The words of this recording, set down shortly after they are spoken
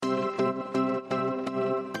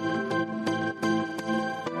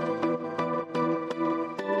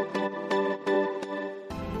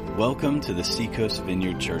Welcome to the Seacoast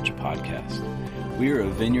Vineyard Church podcast. We are a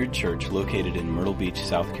vineyard church located in Myrtle Beach,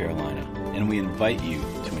 South Carolina, and we invite you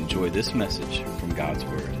to enjoy this message from God's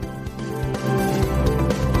Word.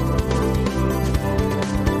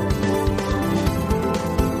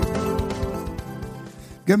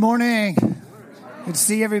 Good morning. Good to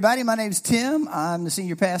see everybody. My name's Tim. I'm the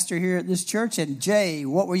senior pastor here at this church. And Jay,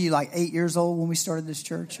 what were you, like 8 years old when we started this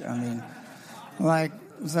church? I mean, like,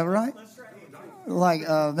 is that right? Like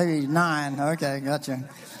maybe 9. Okay, gotcha.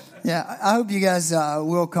 Yeah, I hope you guys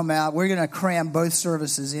will come out. We're going to cram both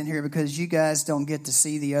services in here because you guys don't get to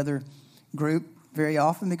see the other group very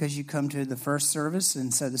often because you come to the first service.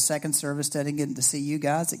 And so the second service doesn't get to see you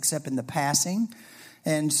guys except in the passing.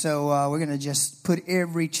 And so we're going to just put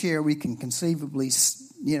every chair we can conceivably,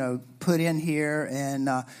 put in here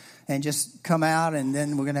and just come out. And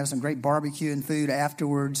then we're going to have some great barbecue and food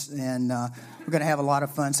afterwards. And we're going to have a lot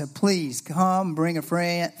of fun. So please come, bring a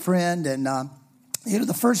friend. And,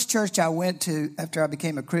 the first church I went to after I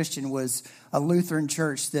became a Christian was a Lutheran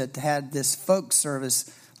church that had this folk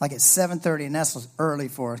service like at 7:30. And that's early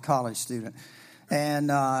for a college student.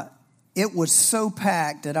 And it was so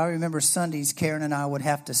packed that I remember Sundays, Karen and I would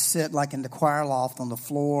have to sit like in the choir loft on the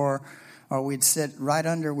floor, or we'd sit right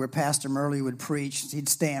under where Pastor Murley would preach. He'd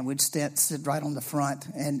stand. We'd sit right on the front,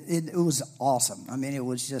 and it was awesome. I mean, it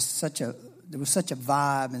was just such a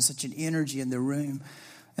vibe and such an energy in the room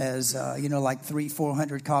as, like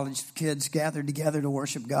 300-400 college kids gathered together to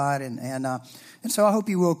worship God. And so I hope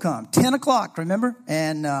you will come. 10 o'clock, remember?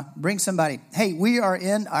 And bring somebody. Hey, we are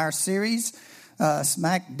in our series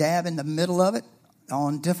smack dab in the middle of it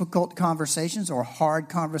on difficult conversations or hard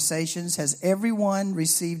conversations. Has everyone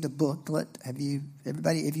received a booklet?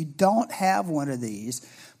 Everybody? If you don't have one of these,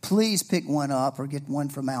 please pick one up or get one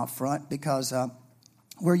from out front because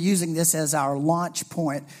we're using this as our launch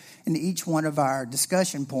point in each one of our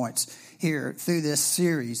discussion points here through this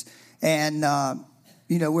series. And,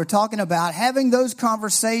 we're talking about having those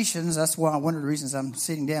conversations. That's why one of the reasons I'm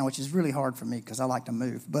sitting down, which is really hard for me because I like to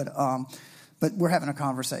move. But we're having a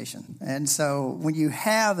conversation. And so when you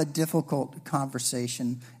have a difficult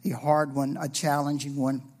conversation, a hard one, a challenging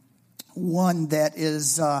one that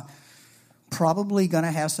is probably going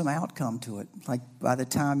to have some outcome to it. Like by the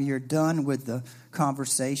time you're done with the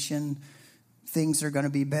conversation, things are going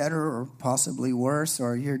to be better or possibly worse,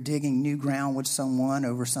 or you're digging new ground with someone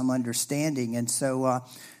over some understanding. And so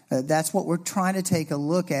that's what we're trying to take a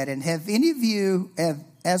look at. And have any of you,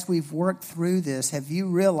 as we've worked through this, have you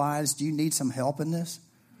realized you need some help in this?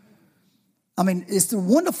 I mean, it's the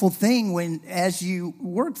wonderful thing when, as you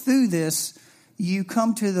work through this, you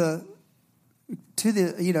come to the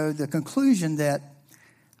conclusion that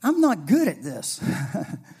I'm not good at this.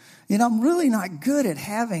 I'm really not good at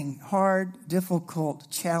having hard, difficult,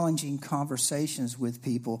 challenging conversations with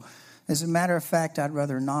people. As a matter of fact, I'd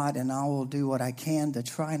rather not, and I will do what I can to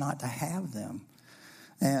try not to have them.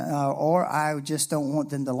 Or I just don't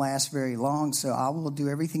want them to last very long, so I will do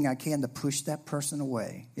everything I can to push that person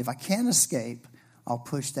away. If I can't escape, I'll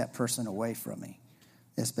push that person away from me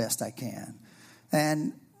as best I can.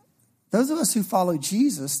 And those of us who follow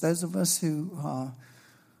Jesus, those of us who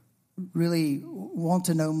really want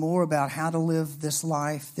to know more about how to live this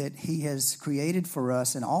life that He has created for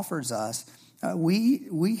us and offers us,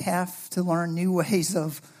 we have to learn new ways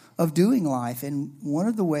of doing life. And one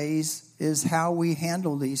of the ways is how we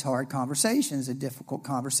handle these hard conversations and difficult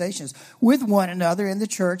conversations with one another in the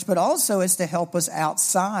church, but also it's to help us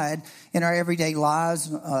outside in our everyday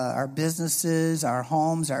lives, our businesses, our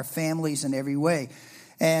homes, our families in every way.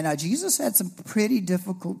 And Jesus had some pretty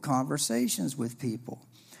difficult conversations with people.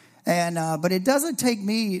 And but it doesn't take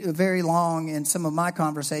me very long in some of my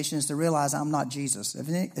conversations to realize I'm not Jesus.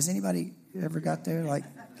 Has anybody ever got there? Like,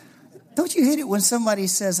 don't you hate it when somebody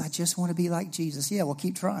says, I just want to be like Jesus? Yeah, well,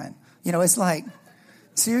 keep trying. It's like,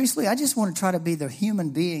 seriously, I just want to try to be the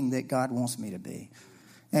human being that God wants me to be.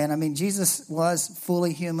 And I mean, Jesus was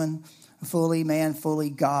fully human, fully man,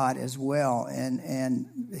 fully God as well. And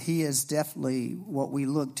He is definitely what we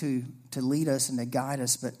look to lead us and to guide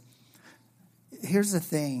us. But here's the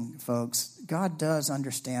thing, folks. God does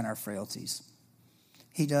understand our frailties.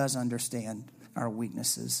 He does understand our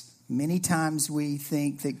weaknesses. Many times we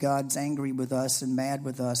think that God's angry with us and mad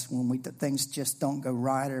with us when things just don't go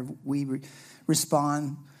right, or we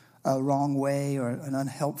respond a wrong way or an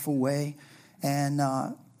unhelpful way. And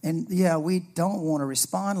we don't want to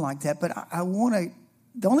respond like that. But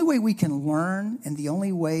the only way we can learn and the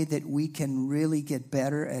only way that we can really get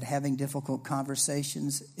better at having difficult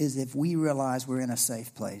conversations is if we realize we're in a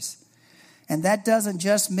safe place. And that doesn't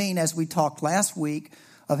just mean, as we talked last week,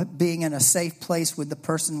 of being in a safe place with the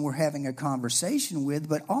person we're having a conversation with,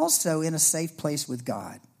 but also in a safe place with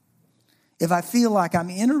God. If I feel like I'm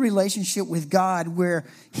in a relationship with God where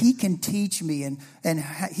He can teach me and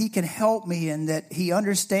He can help me, and that He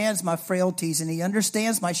understands my frailties and He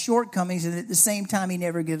understands my shortcomings, and at the same time He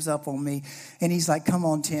never gives up on me. And He's like, come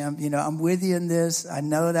on, Tim, I'm with you in this. I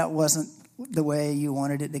know that wasn't the way you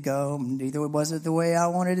wanted it to go. Neither was it the way I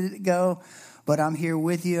wanted it to go. But I'm here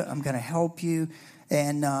with you. I'm going to help you.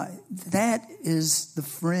 And that is the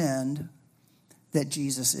friend that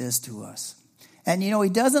Jesus is to us. And, He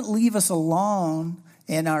doesn't leave us alone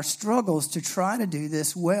in our struggles to try to do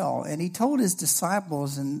this well. And He told His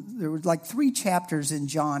disciples, and there were like 3 chapters in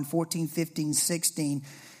John, 14, 15, 16,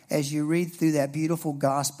 as you read through that beautiful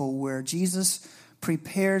gospel where Jesus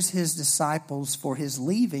prepares His disciples for His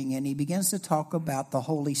leaving, and He begins to talk about the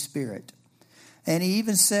Holy Spirit. And He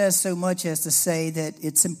even says so much as to say that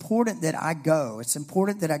it's important that I go. It's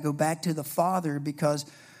important that I go back to the Father, because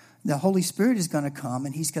the Holy Spirit is going to come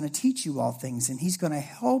and He's going to teach you all things, and He's going to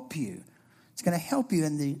help you. It's going to help you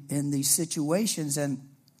in these situations. And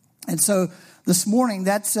so this morning,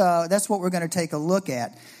 that's what we're going to take a look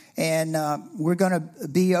at. And we're going to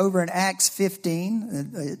be over in Acts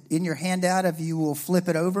 15. In your handout, if you will flip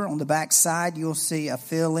it over, on the back side, you'll see a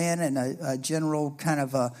fill-in and a general kind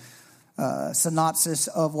of a synopsis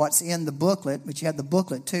of what's in the booklet. But you have the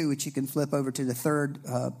booklet, too, which you can flip over to the third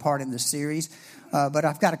part in the series. But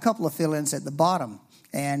I've got a couple of fill-ins at the bottom.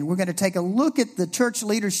 And we're going to take a look at the church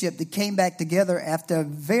leadership that came back together after a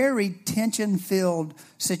very tension-filled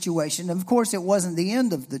situation. And of course, it wasn't the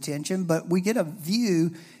end of the tension, but we get a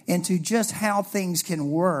view into just how things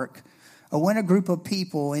can work when a group of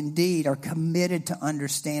people indeed are committed to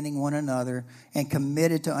understanding one another and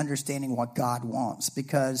committed to understanding what God wants.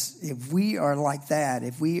 Because if we are like that,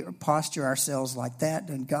 if we posture ourselves like that,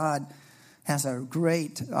 then God has a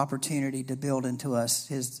great opportunity to build into us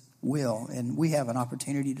His will, and we have an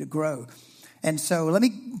opportunity to grow. And so let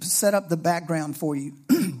me set up the background for you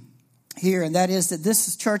here, and that is that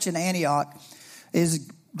this church in Antioch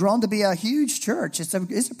is grown to be a huge church. It's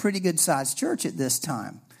a pretty good sized church at this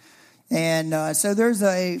time. And so there's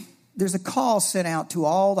a call sent out to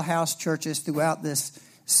all the house churches throughout this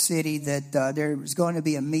city that there's going to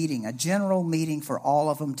be a meeting, a general meeting for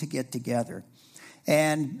all of them to get together.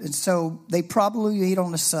 And so they probably meet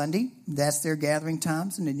on a Sunday. That's their gathering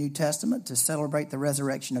times in the New Testament, to celebrate the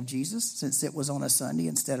resurrection of Jesus, since it was on a Sunday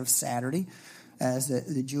instead of Saturday, as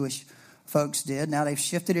the Jewish folks did. Now they've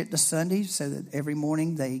shifted it to Sunday, so that every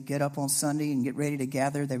morning they get up on Sunday and get ready to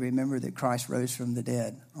gather. They remember that Christ rose from the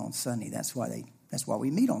dead on Sunday. That's why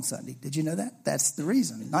we meet on Sunday. Did you know that? That's the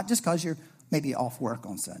reason. Not just because you're maybe off work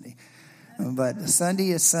on Sunday. But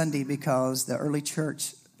Sunday is Sunday because the early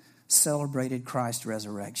church celebrated Christ's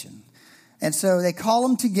resurrection. And so they call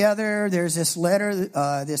them together. There's this letter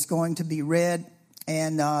that's going to be read.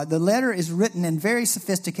 And the letter is written in very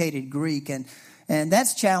sophisticated Greek. And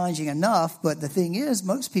that's challenging enough. But the thing is,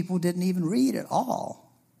 most people didn't even read at all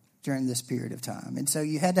during this period of time. And so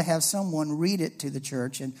you had to have someone read it to the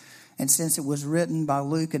church. And since it was written by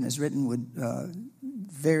Luke and is written with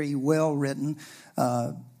very well written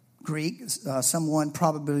Greek, someone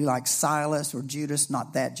probably like Silas or Judas,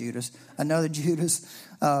 not that Judas, another Judas,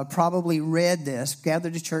 probably read this,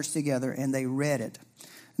 gathered the church together, and they read it.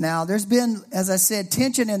 Now, there's been, as I said,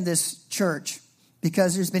 tension in this church,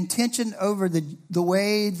 because there's been tension over the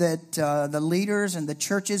way that the leaders and the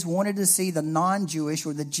churches wanted to see the non-Jewish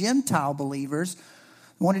or the Gentile believers,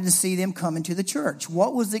 wanted to see them come into the church.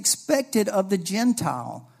 What was expected of the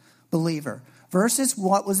Gentile believer versus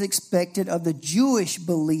what was expected of the Jewish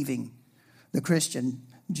believing, the Christian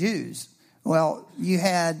Jews. Well, you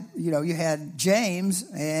had James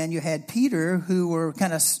and you had Peter, who were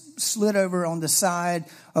kind of slid over on the side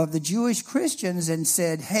of the Jewish Christians and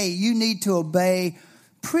said, hey, you need to obey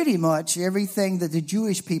pretty much everything that the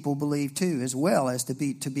Jewish people believe too, as well as to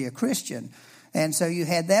be a Christian. And so you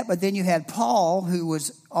had that, but then you had Paul, who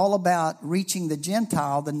was all about reaching the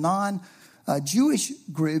Gentile, the non-Jewish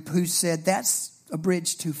group, who said that's a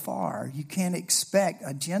bridge too far. You can't expect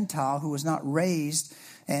a Gentile who was not raised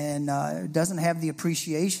and doesn't have the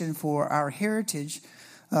appreciation for our heritage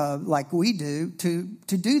like we do to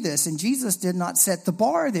do this. And Jesus did not set the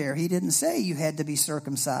bar there. He didn't say you had to be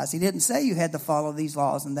circumcised. He didn't say you had to follow these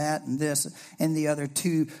laws and that and this and the other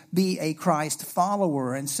to be a Christ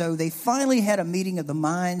follower. And so they finally had a meeting of the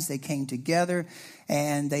minds. They came together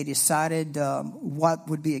and they decided what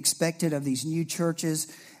would be expected of these new churches.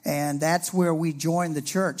 And that's where we joined the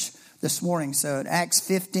church this morning. So in Acts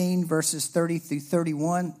 15, verses 30 through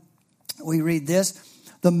 31, we read this.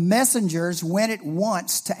 The messengers went at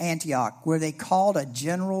once to Antioch, where they called a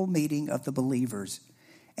general meeting of the believers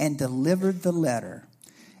and delivered the letter.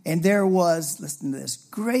 And there was, listen to this,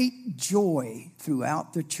 great joy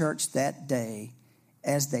throughout the church that day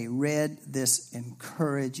as they read this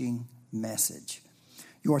encouraging message.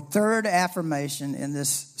 Your third affirmation in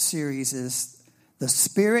this series is the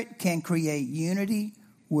Spirit can create unity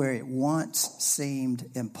where it once seemed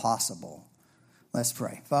impossible. Let's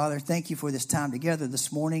pray. Father, thank you for this time together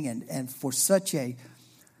this morning and for such a,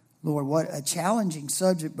 Lord, what a challenging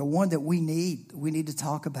subject, but one that we need to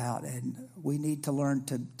talk about, and we need to learn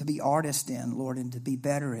to be artists in, Lord, and to be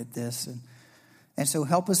better at this. And so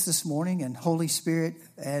help us this morning, and Holy Spirit,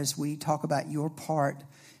 as we talk about your part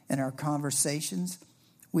in our conversations,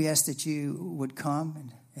 we ask that you would come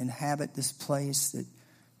and inhabit this place, that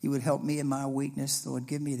you would help me in my weakness. Lord,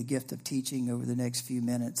 give me the gift of teaching over the next few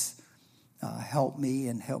minutes. Help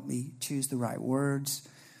me choose the right words.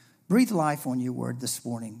 Breathe life on your word this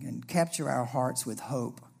morning and capture our hearts with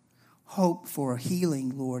hope. Hope for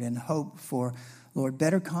healing, Lord, and hope for, Lord,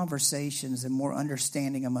 better conversations and more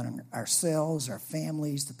understanding among ourselves, our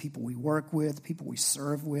families, the people we work with, the people we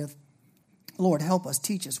serve with. Lord, help us,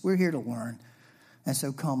 teach us. We're here to learn. And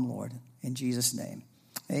so come, Lord, in Jesus' name.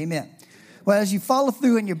 Amen. Well, as you follow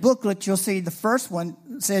through in your booklet, you'll see the first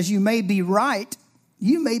one says you may be right.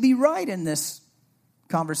 You may be right in this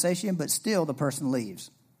conversation, but still the person leaves.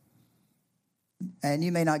 And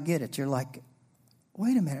you may not get it. You're like,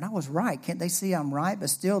 wait a minute, I was right. Can't they see I'm right? But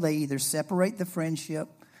still they either separate the friendship,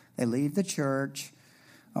 they leave the church,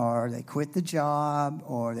 or they quit the job,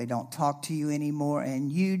 or they don't talk to you anymore.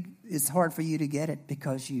 And it's hard for you to get it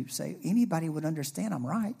because you say, anybody would understand I'm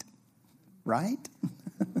right. Right?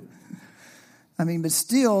 I mean, but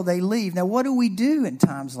still they leave. Now, what do we do in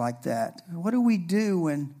times like that? What do we do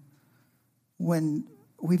when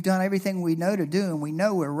we've done everything we know to do and we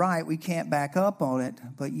know we're right, we can't back up on it,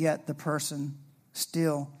 but yet the person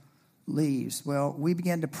still leaves? Well, we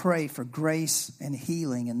begin to pray for grace and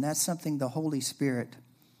healing, and that's something the Holy Spirit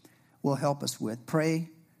will help us with. Pray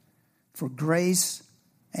for grace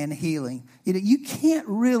and healing. You can't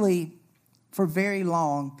really, for very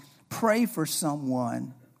long, pray for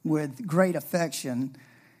someone with great affection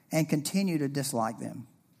and continue to dislike them.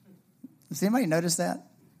 Does anybody notice that?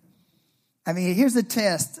 I mean, here's the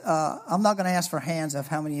test. I'm not going to ask for hands of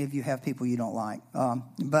how many of you have people you don't like.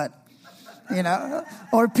 But,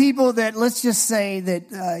 or people that, let's just say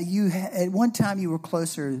that at one time you were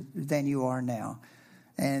closer than you are now.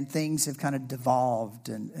 And things have kind of devolved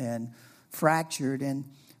and fractured. And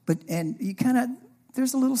you kind of,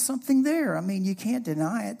 there's a little something there. I mean, you can't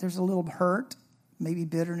deny it. There's a little hurt, maybe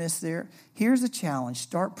bitterness there. Here's a challenge.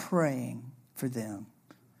 Start praying for them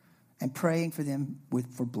and praying for them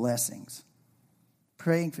for blessings.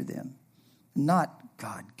 Praying for them. Not,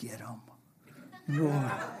 God, get them.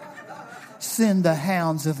 Lord, send the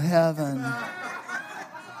hounds of heaven.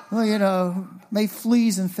 Well, may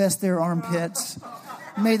fleas infest their armpits.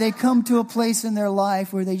 May they come to a place in their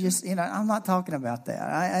life where they just, I'm not talking about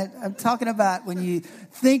that. I'm talking about when you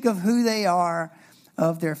think of who they are,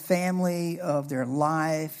 of their family, of their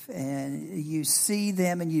life, and you see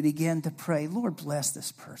them and you begin to pray, Lord, bless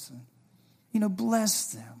this person. Bless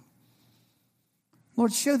them.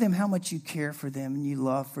 Lord, show them how much you care for them and you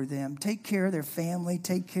love for them. Take care of their family.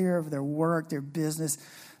 Take care of their work, their business.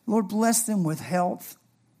 Lord, bless them with health.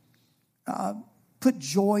 Put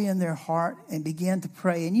joy in their heart and begin to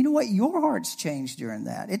pray. And you know what? Your heart's changed during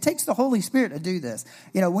that. It takes the Holy Spirit to do this.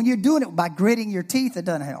 When you're doing it by gritting your teeth, it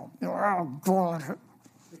doesn't help. Oh, God,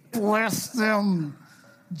 bless them,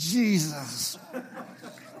 Jesus.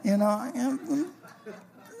 You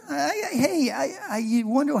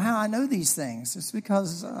wonder how I know these things. It's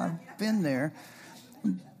because I've been there.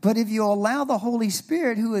 But if you allow the Holy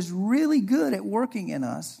Spirit, who is really good at working in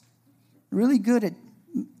us, really good at,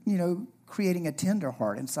 creating a tender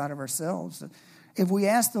heart inside of ourselves. If we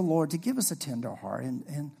ask the Lord to give us a tender heart,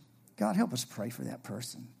 and God, help us pray for that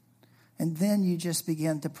person. And then you just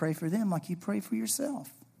begin to pray for them like you pray for yourself.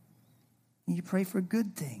 And you pray for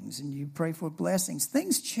good things, and you pray for blessings.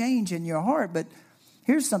 Things change in your heart, but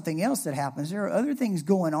here's something else that happens. There are other things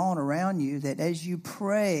going on around you that as you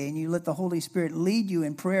pray and you let the Holy Spirit lead you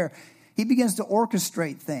in prayer, He begins to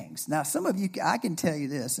orchestrate things. Now, some of you, I can tell you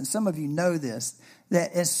this, and some of you know this,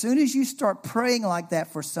 that as soon as you start praying like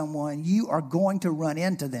that for someone, you are going to run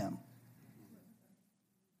into them.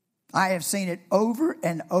 I have seen it over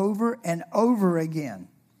and over and over again.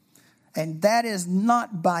 And that is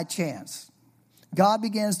not by chance. God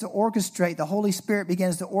begins to orchestrate, the Holy Spirit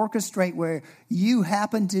begins to orchestrate where you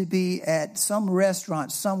happen to be at some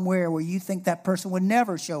restaurant somewhere where you think that person would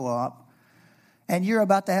never show up. and you're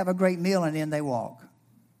about to have a great meal, and in they walk.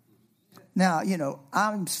 Now,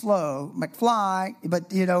 I'm slow, McFly,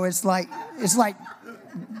 but, it's like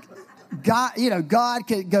God, God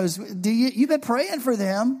goes, you've been praying for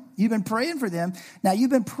them. You've been praying for them. Now,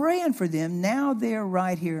 you've been praying for them. Now they're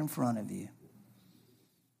right here in front of you.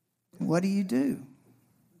 What do you do?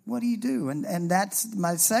 What do you do? And that's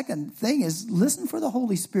my second thing is listen for the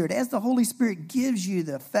Holy Spirit. As the Holy Spirit gives you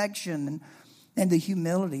the affection and the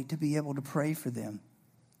humility to be able to pray for them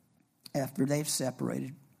after they've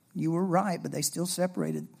separated. You were right, but they still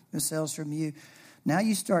separated themselves from you. Now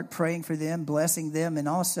you start praying for them, blessing them, and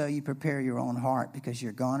also you prepare your own heart because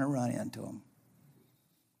you're going to run into them.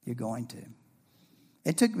 You're going to.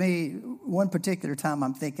 It took me, one particular time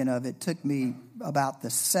I'm thinking of, it took me about the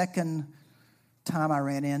second time I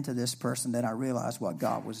ran into this person that I realized what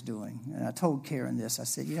God was doing. And I told Karen this. I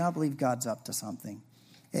said, I believe God's up to something.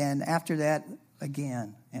 And after that,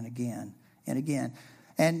 again and again and again.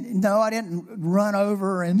 And no, I didn't run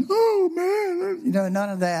over and, oh, man, none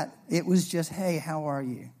of that. It was just, hey, how are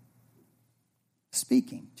you?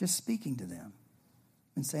 Just speaking to them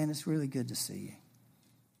and saying, it's really good to see you.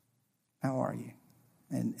 How are you?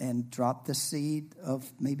 And drop the seed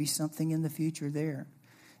of maybe something in the future there.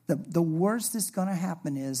 The worst that's going to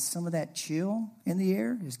happen is some of that chill in the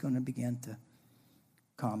air is going to begin to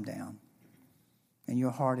calm down. And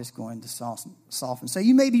your heart is going to soften. So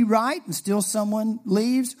you may be right and still someone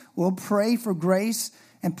leaves. We'll pray for grace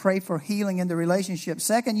and pray for healing in the relationship.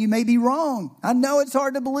 Second, you may be wrong. I know it's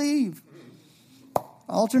hard to believe.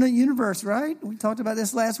 Alternate universe, right? We talked about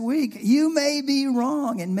this last week. You may be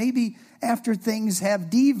wrong. And maybe after things have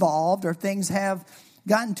devolved or things have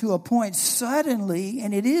gotten to a point suddenly,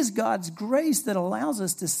 and it is God's grace that allows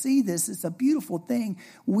us to see this. It's a beautiful thing.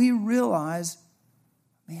 We realize,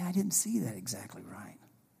 man, I didn't see that exactly right.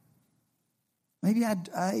 Maybe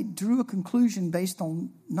I drew a conclusion based on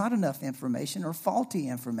not enough information or faulty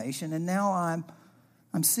information, and now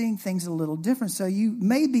I'm seeing things a little different. So you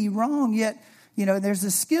may be wrong, yet, there's a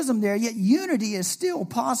schism there, yet unity is still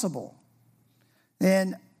possible.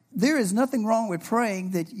 And there is nothing wrong with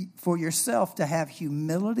praying that for yourself to have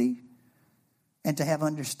humility and to have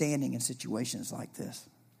understanding in situations like this.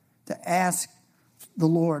 To ask the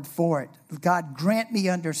Lord for it. God, grant me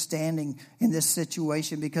understanding in this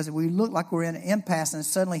situation, because we look like we're in an impasse and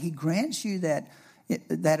suddenly he grants you that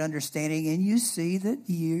understanding and you see that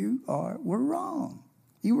were wrong.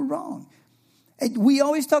 You were wrong. We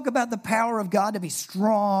always talk about the power of God to be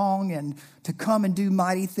strong and to come and do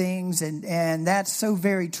mighty things, and that's so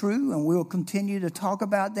very true, and we'll continue to talk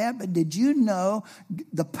about that. But did you know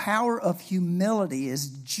the power of humility is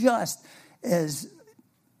just as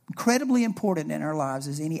incredibly important in our lives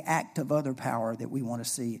as any act of other power that we want to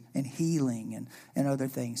see, and healing and other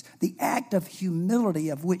things. The act of humility,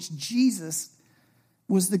 of which Jesus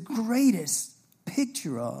was the greatest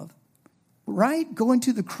picture of, right? Going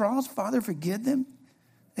to the cross, Father, forgive them.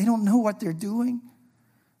 They don't know what they're doing.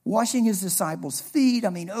 Washing his disciples' feet,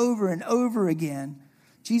 over and over again.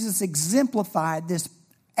 Jesus exemplified this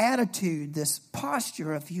attitude, this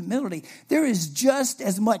posture of humility. There is just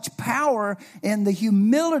as much power in the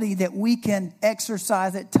humility that we can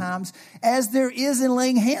exercise at times as there is in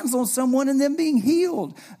laying hands on someone and them being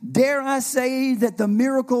healed. Dare I say that the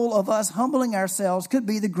miracle of us humbling ourselves could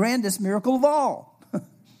be the grandest miracle of all.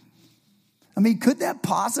 Could that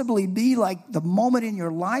possibly be like the moment in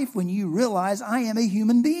your life when you realize I am a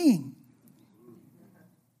human being?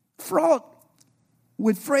 Fraught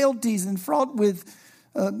with frailties and fraught with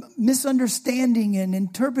misunderstanding and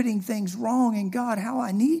interpreting things wrong. And God, how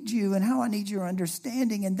I need you and how I need your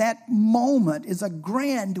understanding. And that moment is a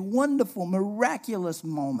grand, wonderful, miraculous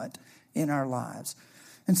moment in our lives.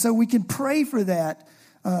 And so we can pray for that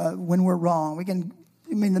when we're wrong.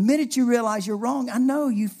 The minute you realize you're wrong, I know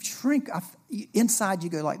you shrink. Inside you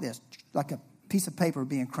go like this, like a piece of paper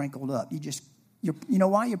being crinkled up. You know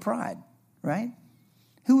why? Your pride, right?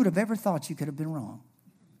 Who would have ever thought you could have been wrong?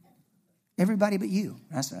 Everybody but you.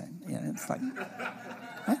 That's right. Yeah, it's like,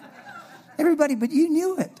 huh? Everybody but you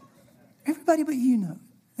knew it. Everybody but you know it.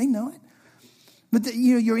 They know it. But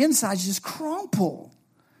your insides just crumple.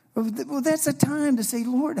 Well, that's a time to say,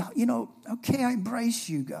 Lord, okay, I embrace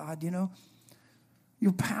you, God,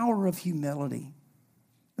 your power of humility,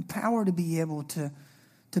 the power to be able to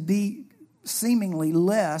be seemingly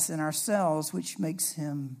less in ourselves, which makes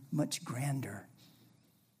him much grander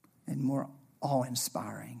and more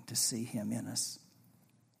awe-inspiring to see him in us.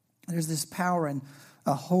 There's this power in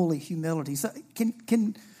a holy humility. So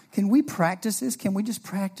can we practice this? Can we just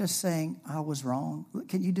practice saying, I was wrong?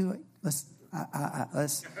 Can you do it? Let's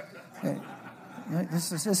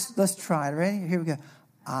try it. Ready? Here we go.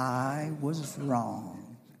 I was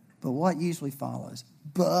wrong. But what usually follows?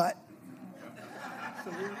 But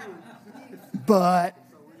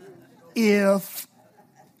if,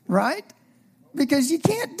 right? Because you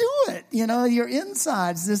can't do it. You know, your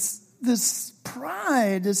insides, this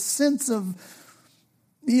pride, this sense of,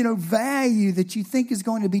 value that you think is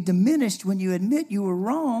going to be diminished when you admit you were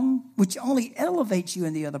wrong, which only elevates you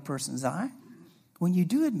in the other person's eye. When you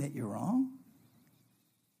do admit you're wrong,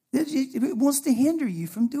 it wants to hinder you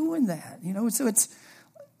from doing that. So it's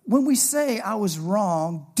when we say I was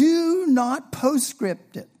wrong, do not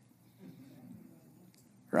postscript it.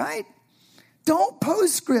 Right? Don't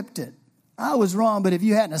postscript it. I was wrong, but if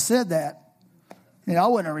you hadn't have said that, I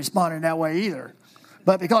wouldn't have responded that way either.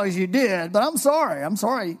 But because you did, but I'm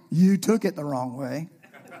sorry you took it the wrong way.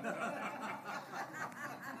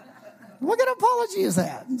 What kind of apology is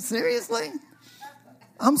that? Seriously?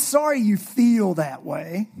 I'm sorry you feel that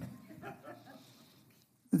way.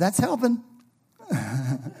 That's helping.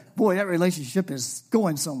 Boy, that relationship is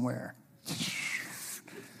going somewhere.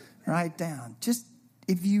 Write down. Just,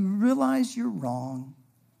 if you realize you're wrong,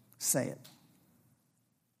 say it.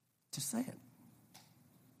 Just say it.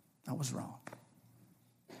 I was wrong.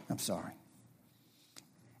 I'm sorry.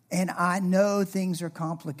 And I know things are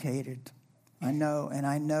complicated. I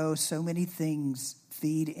know so many things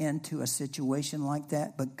feed into a situation like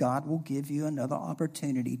that, but God will give you another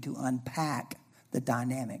opportunity to unpack the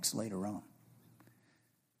dynamics later on.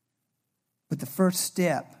 But the first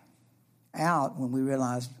step out when we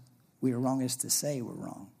realize we are wrong is to say we're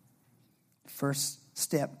wrong. The first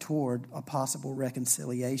step toward a possible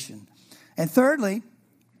reconciliation. And thirdly,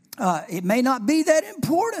 it may not be that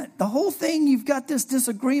important. The whole thing you've got this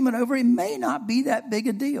disagreement over, it may not be that big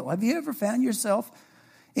a deal. Have you ever found yourself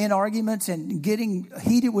in arguments and getting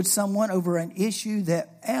heated with someone over an issue that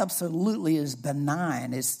absolutely is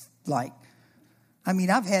benign? It's like, I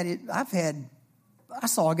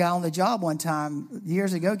saw a guy on the job one time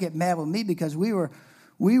years ago get mad with me because we were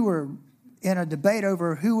in a debate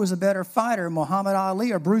over who was a better fighter, Muhammad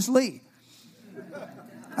Ali or Bruce Lee.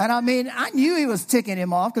 And I knew he was ticking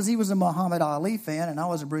him off because he was a Muhammad Ali fan and I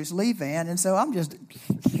was a Bruce Lee fan. And so I'm just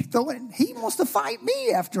throwing, he wants to fight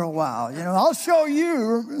me after a while. I'll show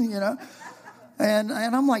you, And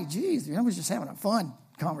I'm like, geez, I was just having a fun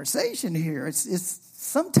conversation here.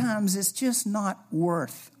 Sometimes it's just not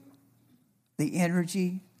worth the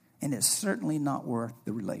energy, and it's certainly not worth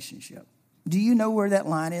the relationship. Do you know where that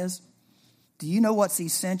line is? Do you know what's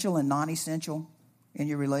essential and non-essential in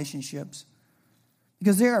your relationships?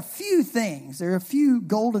 Because there are a few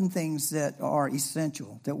golden things that are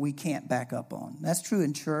essential that we can't back up on. That's true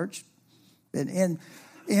in church. And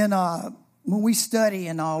when we study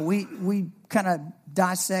and all, we kind of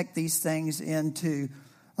dissect these things into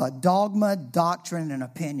dogma, doctrine, and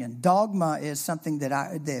opinion. Dogma is something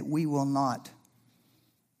that we will not,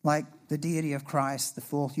 like the deity of Christ, the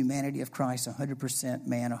full humanity of Christ, 100%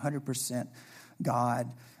 man, 100%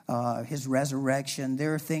 God, his resurrection.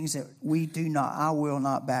 There are things that I will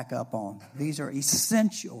not back up on. These are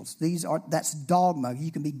essentials. That's dogma.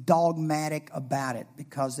 You can be dogmatic about it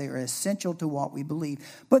because they are essential to what we believe.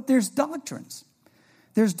 But there's doctrines.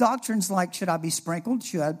 There's doctrines like, should I be sprinkled?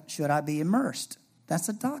 Should I be immersed? That's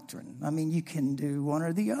a doctrine. You can do one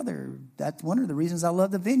or the other. That's one of the reasons I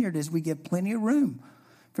love the Vineyard is we give plenty of room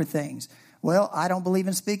for things. Well, I don't believe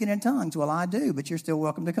in speaking in tongues. Well, I do, but you're still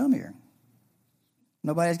welcome to come here.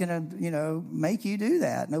 Nobody's going to, make you do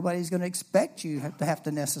that. Nobody's going to expect you to have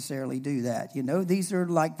to necessarily do that. These are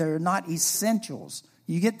they're not essentials.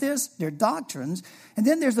 You get this? They're doctrines. And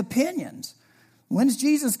then there's opinions. When's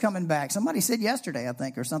Jesus coming back? Somebody said yesterday, I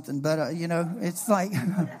think, or something. But, it's like,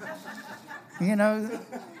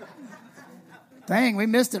 dang, we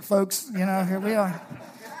missed it, folks. Here we are.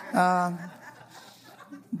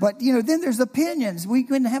 But, then there's opinions. We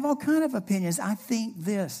can have all kind of opinions. I think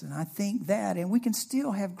this and I think that. And we can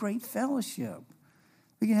still have great fellowship.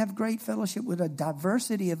 We can have great fellowship with a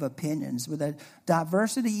diversity of opinions, with a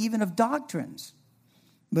diversity even of doctrines.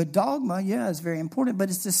 But dogma, is very important. But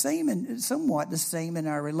it's somewhat the same in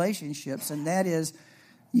our relationships. And that is,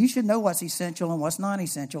 you should know what's essential and what's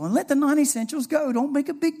non-essential. And let the non-essentials go. Don't make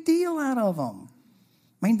a big deal out of them.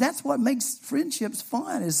 That's what makes friendships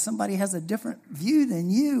fun, is somebody has a different view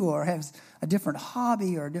than you, or has a different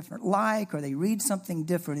hobby or a different like, or they read something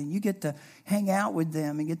different, and you get to hang out with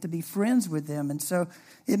them and get to be friends with them. And so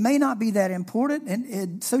it may not be that important,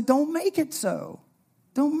 and so don't make it so.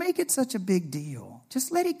 Don't make it such a big deal.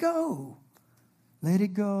 Just let it go. Let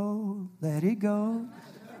it go. Let it go.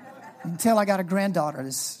 Until I got a granddaughter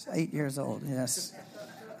that's 8 years old. Yes.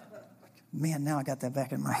 Man, now I got that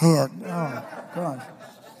back in my head. Oh, gosh.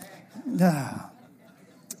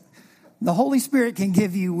 The Holy Spirit can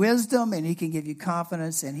give you wisdom, and he can give you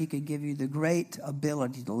confidence, and he can give you the great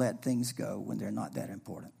ability to let things go when they're not that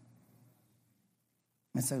important.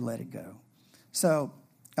 And so let it go. So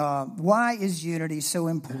why is unity so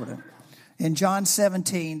important? In John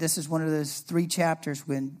 17, this is one of those 3 chapters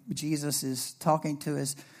when Jesus is talking to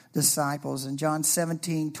his disciples. In John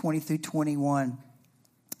 17, 20 through 21,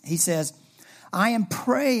 he says, I am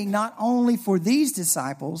praying not only for these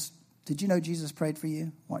disciples. Did you know Jesus prayed for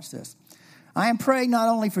you? Watch this. I am praying not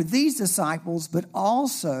only for these disciples, but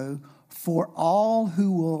also for all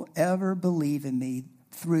who will ever believe in me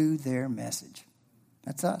through their message.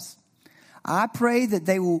 That's us. I pray that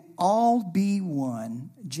they will all be one,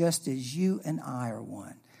 just as you and I are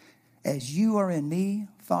one. As you are in me,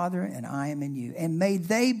 Father, and I am in you. And may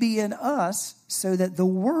they be in us, so that the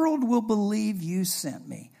world will believe you sent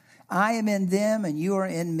me. I am in them, and you are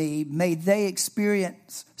in me. May they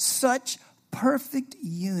experience such perfect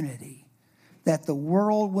unity that the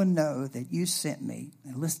world will know that you sent me.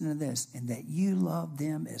 And listen to this, and that you love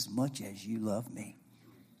them as much as you love me.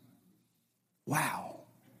 Wow.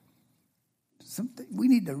 We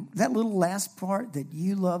need to, that little last part, that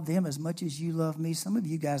you love them as much as you love me. Some of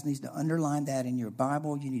you guys need to underline that in your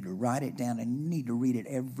Bible. You need to write it down, and you need to read it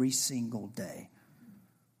every single day.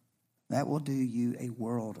 That will do you a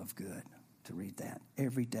world of good to read that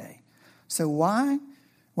every day. So why?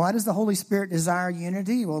 Why does the Holy Spirit desire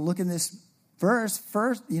unity? Well, look in this verse.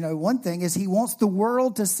 First, one thing is he wants the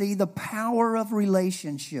world to see the power of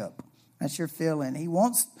relationship. That's your fill-in. He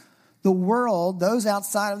wants the world, those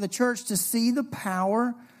outside of the church, to see the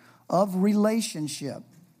power of relationship.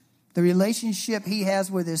 The relationship he has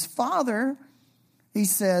with his Father, he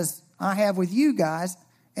says, I have with you guys,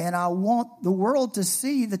 and I want the world to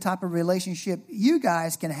see the type of relationship you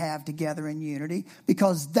guys can have together in unity,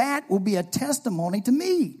 because that will be a testimony to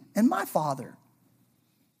me and my Father.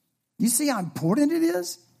 You see how important it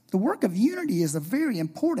is? The work of unity is a very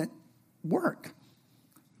important work.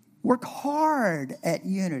 Work hard at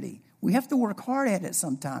unity. We have to work hard at it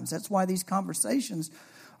sometimes. That's why these conversations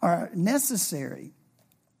are necessary.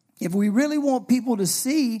 If we really want people to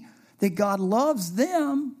see that God loves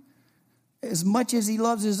them as much as he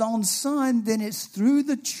loves his own son, then it's through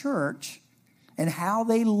the church and how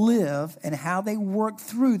they live and how they work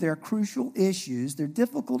through their crucial issues, their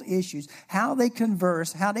difficult issues, how they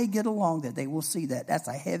converse, how they get along, that they will see that. That's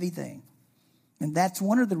a heavy thing. And that's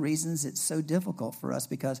one of the reasons it's so difficult for us,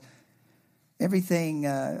 because everything,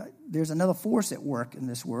 there's another force at work in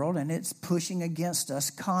this world, and it's pushing against us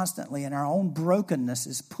constantly. And our own brokenness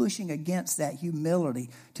is pushing against that humility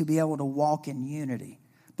to be able to walk in unity.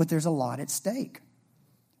 But there's a lot at stake.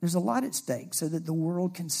 There's a lot at stake so that the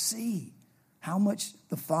world can see how much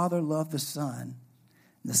the Father loved the Son.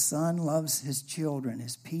 The Son loves his children,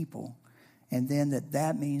 his people. And then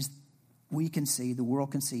that means we can see, the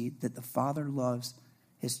world can see, that the Father loves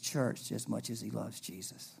his church as much as he loves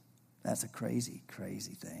Jesus. That's a crazy,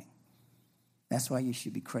 crazy thing. That's why you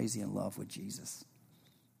should be crazy in love with Jesus.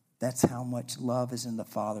 That's how much love is in the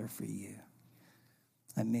Father for you.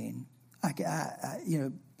 I mean, I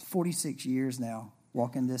 46 years now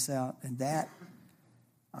walking this out, and that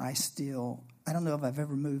I don't know if I've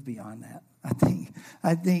ever moved beyond that.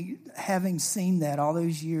 I think having seen that all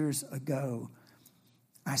those years ago,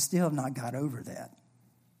 I still have not got over that.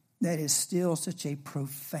 That is still such a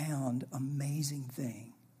profound, amazing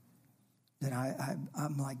thing that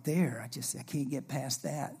I'm like there. I can't get past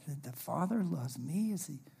that. That the Father loves me as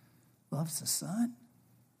he loves the Son.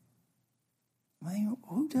 I mean,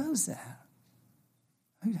 who does that?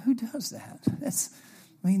 Who does that? That's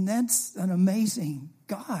an amazing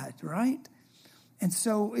God, right? And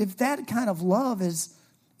so if that kind of love is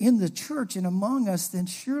in the church and among us, then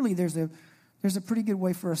surely there's a pretty good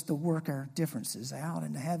way for us to work our differences out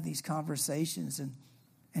and to have these conversations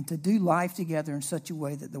and to do life together in such a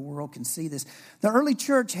way that the world can see this. The early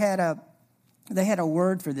church had a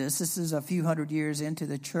word for this. This is a few hundred years into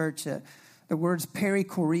the church. The word's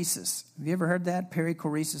perichoresis. Have you ever heard that?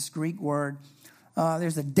 Perichoresis, Greek word.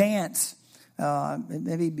 There's a dance.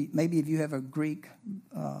 Maybe if you have a Greek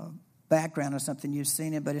background or something, you've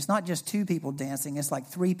seen it. But it's not just two people dancing. It's like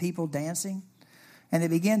three people dancing. And they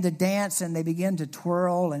begin to dance and they begin to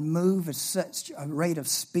twirl and move at such a rate of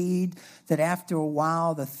speed that after a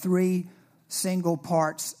while, the three single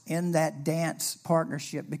parts in that dance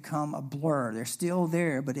partnership become a blur. They're still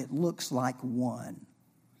there, but it looks like one.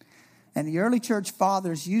 And the early church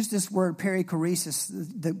fathers used this word perichoresis,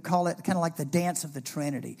 they call it kind of like the dance of the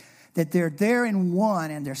Trinity. That they're there in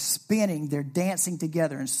one and they're spinning, they're dancing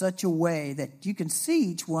together in such a way that you can see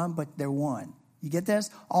each one, but they're one. You get this?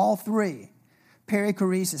 All three.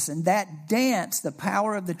 perichoresis. And that dance, the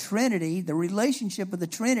power of the Trinity, the relationship of the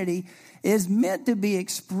Trinity, is meant to be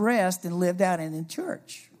expressed and lived out in the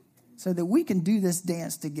church so that we can do this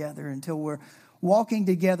dance together until we're walking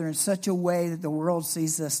together in such a way that the world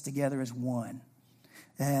sees us together as one.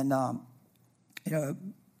 And,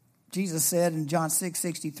 Jesus said in John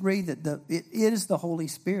 6:63 that it is the Holy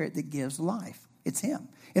Spirit that gives life. It's him.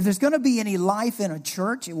 If there's going to be any life in a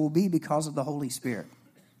church, it will be because of the Holy Spirit,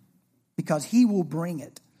 because he will bring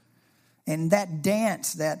it. And that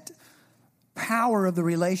dance, that power of the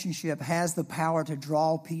relationship has the power to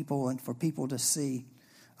draw people and for people to see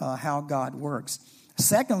how God works.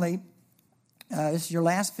 Secondly, this is your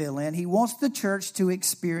last fill-in. He wants the church to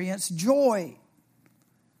experience joy.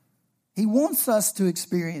 He wants us to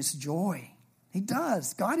experience joy. He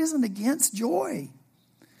does. God isn't against joy.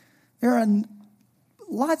 There are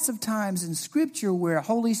lots of times in Scripture where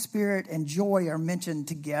Holy Spirit and joy are mentioned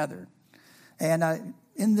together. And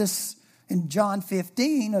in John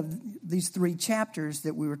 15, of these 3 chapters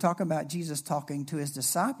that we were talking about, Jesus talking to his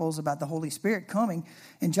disciples about the Holy Spirit coming,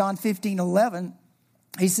 in John 15:11,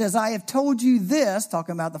 he says, I have told you this,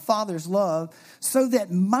 talking about the Father's love, so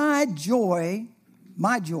that my joy,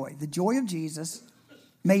 the joy of Jesus,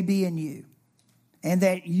 may be in you, and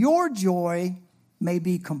that your joy may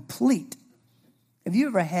be complete. Have you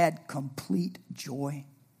ever had complete joy?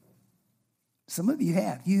 Some of you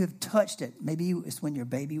have. You have touched it. Maybe it's when your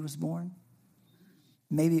baby was born.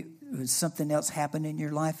 Maybe it was something else happened in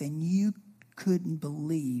your life, and you couldn't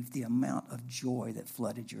believe the amount of joy that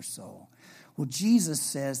flooded your soul. Well, Jesus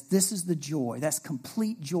says this is the joy, that's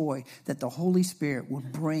complete joy that the Holy Spirit will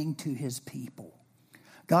bring to his people.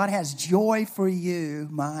 God has joy for you,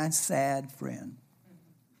 my sad friend.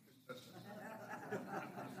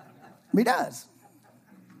 He does.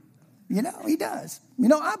 He does.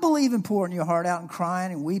 I believe in pouring your heart out and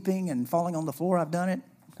crying and weeping and falling on the floor. I've done it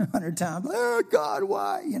 100 times. Oh, God,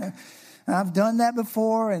 why? I've done that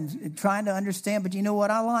before and trying to understand. But you know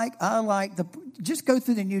what I like? I like just go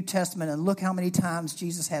through the New Testament and look how many times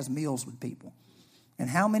Jesus has meals with people. And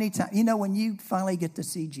how many times, when you finally get to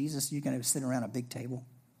see Jesus, you're going to sit around a big table.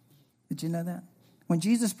 Did you know that? When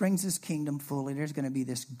Jesus brings his kingdom fully, there's going to be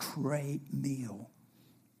this great meal.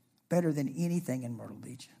 Better than anything in Myrtle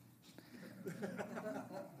Beach.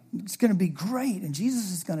 It's going to be great. And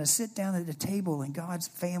Jesus is going to sit down at the table and God's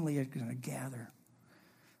family are going to gather.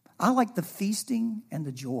 I like the feasting and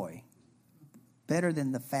the joy better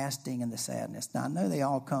than the fasting and the sadness. Now, I know they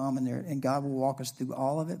all come and God will walk us through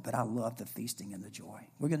all of it, but I love the feasting and the joy.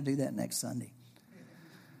 We're going to do that next Sunday.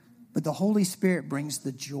 But the Holy Spirit brings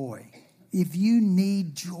the joy. If you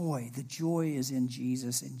need joy, the joy is in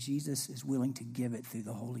Jesus, and Jesus is willing to give it through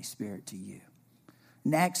the Holy Spirit to you.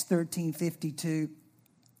 In Acts 13:52,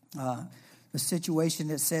 the situation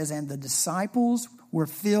that says, and the disciples were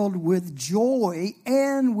filled with joy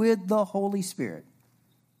and with the Holy Spirit.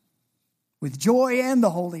 With joy and the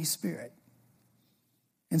Holy Spirit.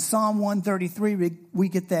 In Psalm 133, we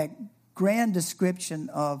get that grand description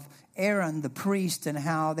of Aaron, the priest, and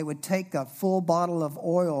how they would take a full bottle of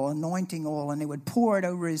oil, anointing oil, and they would pour it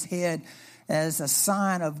over his head as a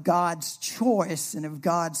sign of God's choice and of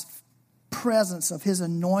God's presence, of his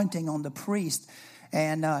anointing on the priest.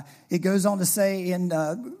 And it goes on to say in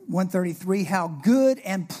 133, how good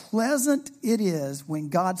and pleasant it is when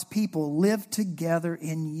God's people live together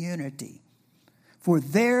in unity. For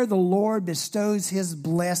there the Lord bestows his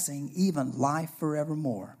blessing, even life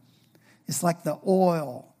forevermore. It's like the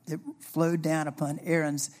oil that flowed down upon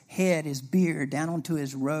Aaron's head, his beard, down onto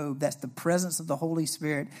his robe. That's the presence of the Holy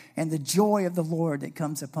Spirit and the joy of the Lord that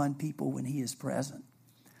comes upon people when he is present.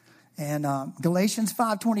 And Galatians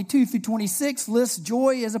 5:22-26 lists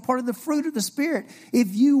joy as a part of the fruit of the Spirit.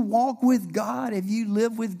 If you walk with God, if you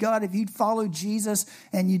live with God, if you follow Jesus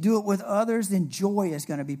and you do it with others, then joy is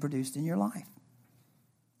going to be produced in your life.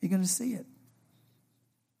 You're going to see it.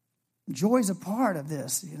 Joy is a part of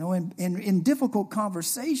this. In difficult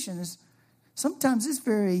conversations, sometimes it's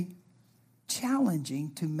very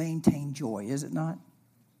challenging to maintain joy, is it not?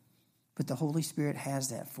 But the Holy Spirit has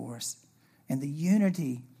that for us. And the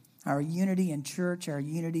unity, our unity in church, our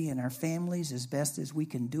unity in our families, as best as we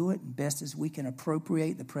can do it, and best as we can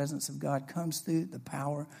appropriate the presence of God, comes through the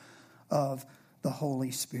power of the Holy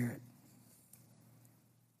Spirit.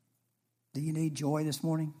 Do you need joy this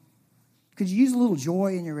morning? Could you use a little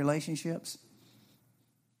joy in your relationships?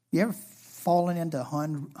 You ever fallen into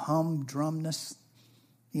humdrumness?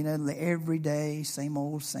 The everyday, same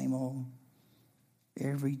old,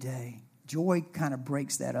 every day. Joy kind of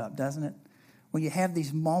breaks that up, doesn't it? When you have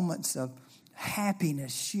these moments of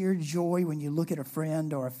happiness, sheer joy when you look at a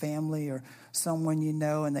friend or a family or someone you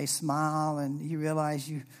know and they smile and you realize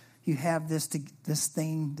you have the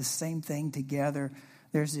same thing together.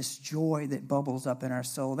 There's this joy that bubbles up in our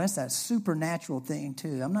soul. That's that supernatural thing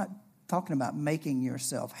too. I'm not talking about making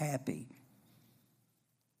yourself happy.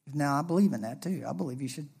 Now, I believe in that too. I believe you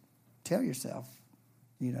should tell yourself,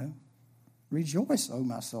 rejoice, O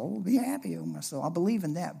my soul. Be happy, O my soul. I believe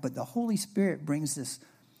in that. But the Holy Spirit brings this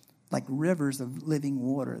like rivers of living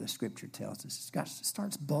water, the Scripture tells us. It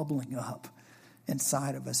starts bubbling up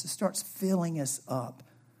inside of us. It starts filling us up.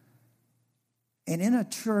 And in a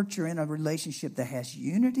church or in a relationship that has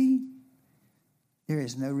unity, there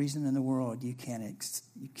is no reason in the world you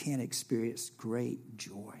can't experience great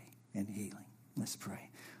joy and healing. Let's pray.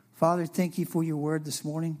 Father, thank you for your word this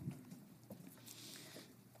morning.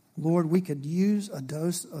 Lord, we could use a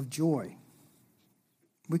dose of joy.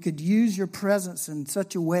 We could use your presence in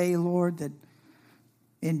such a way, Lord, that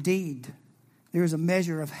indeed there is a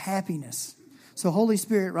measure of happiness. So Holy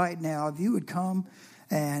Spirit, right now, if you would come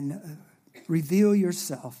and reveal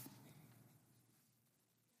yourself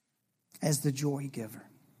as the joy giver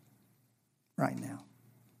right now.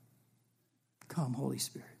 Come, Holy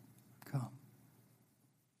Spirit, come.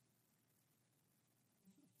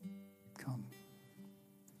 Come.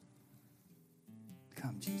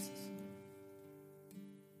 Come, Jesus.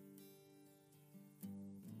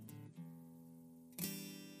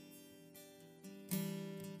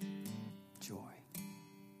 Joy.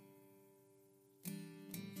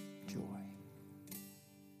 Joy.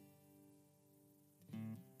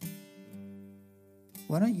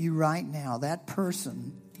 Why don't you right now, that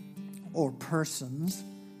person or persons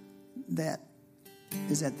that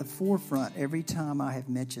is at the forefront every time I have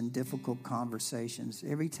mentioned difficult conversations,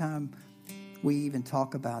 every time we even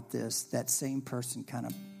talk about this, that same person kind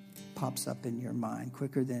of pops up in your mind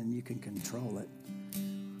quicker than you can control it.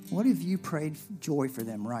 What if you prayed joy for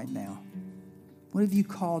them right now? What if you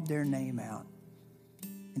called their name out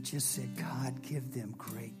and just said, God, give them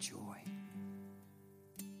great joy?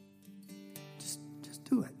 Just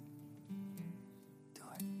do it. Do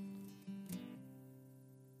it.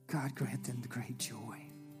 God, grant them the great joy.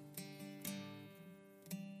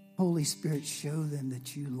 Holy Spirit, show them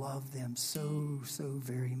that you love them so, so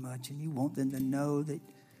very much. And you want them to know that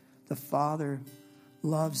the Father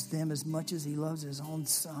loves them as much as he loves his own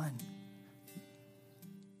Son.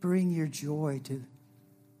 Bring your joy to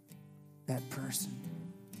that person.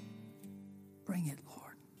 Bring it,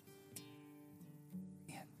 Lord.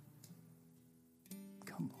 Yeah.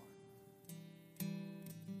 Come, Lord.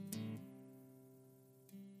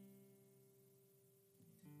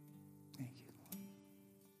 Thank you, Lord.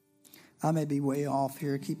 I may be way off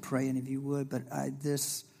here. Keep praying if you would, but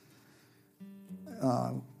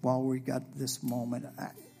while we got this moment,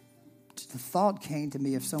 the thought came to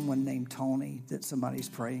me of someone named Tony that somebody's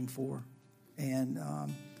praying for. And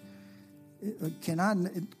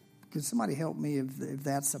can somebody help me if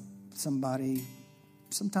that's somebody?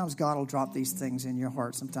 Sometimes God will drop these things in your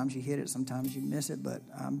heart. Sometimes you hit it, sometimes you miss it, but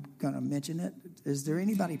I'm going to mention it. Is there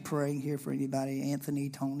anybody praying here for anybody, Anthony,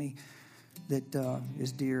 Tony, that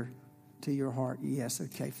is dear to your heart? Yes,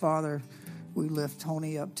 okay. Father, we lift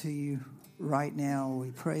Tony up to you right now.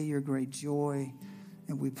 We pray your great joy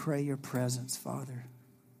and we pray your presence, Father,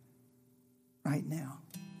 right now.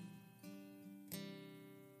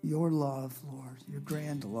 Your love, Lord, your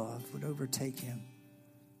grand love would overtake him.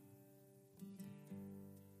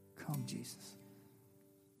 Come, Jesus.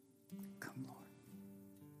 Come,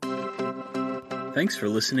 Lord. Thanks for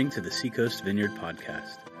listening to the Seacoast Vineyard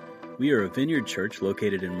Podcast. We are a vineyard church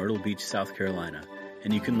located in Myrtle Beach, South Carolina,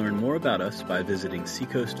 and you can learn more about us by visiting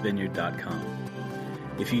seacoastvineyard.com.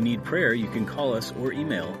 If you need prayer, you can call us or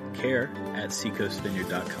email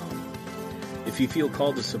care@seacoastvineyard.com. If you feel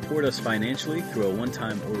called to support us financially through a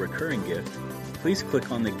one-time or recurring gift, please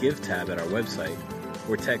click on the Give tab at our website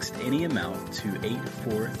or text any amount to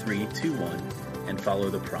 84321 and follow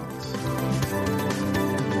the prompts.